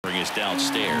us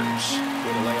downstairs.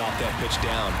 Way to lay off that pitch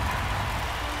down.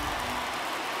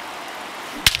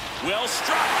 Well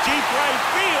struck, deep right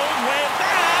field, way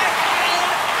back, and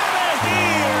out of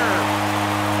here!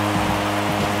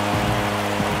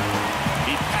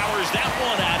 He powers that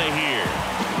one out of here.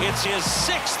 It's his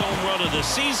 6th home run of the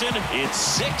season. It's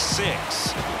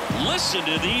 6-6. Listen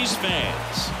to these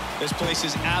fans. This place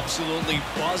is absolutely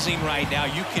buzzing right now.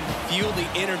 You can feel the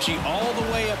energy all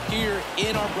the way up here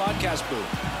in our broadcast booth.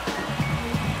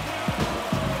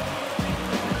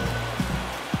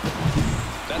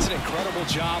 That's an incredible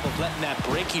job of letting that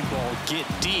breaking ball get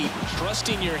deep,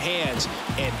 trusting your hands,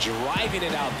 and driving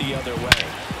it out the other way.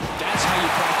 That's how you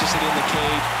practice it in the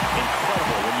cage.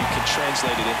 Incredible when you can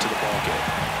translate it into the ball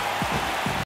game.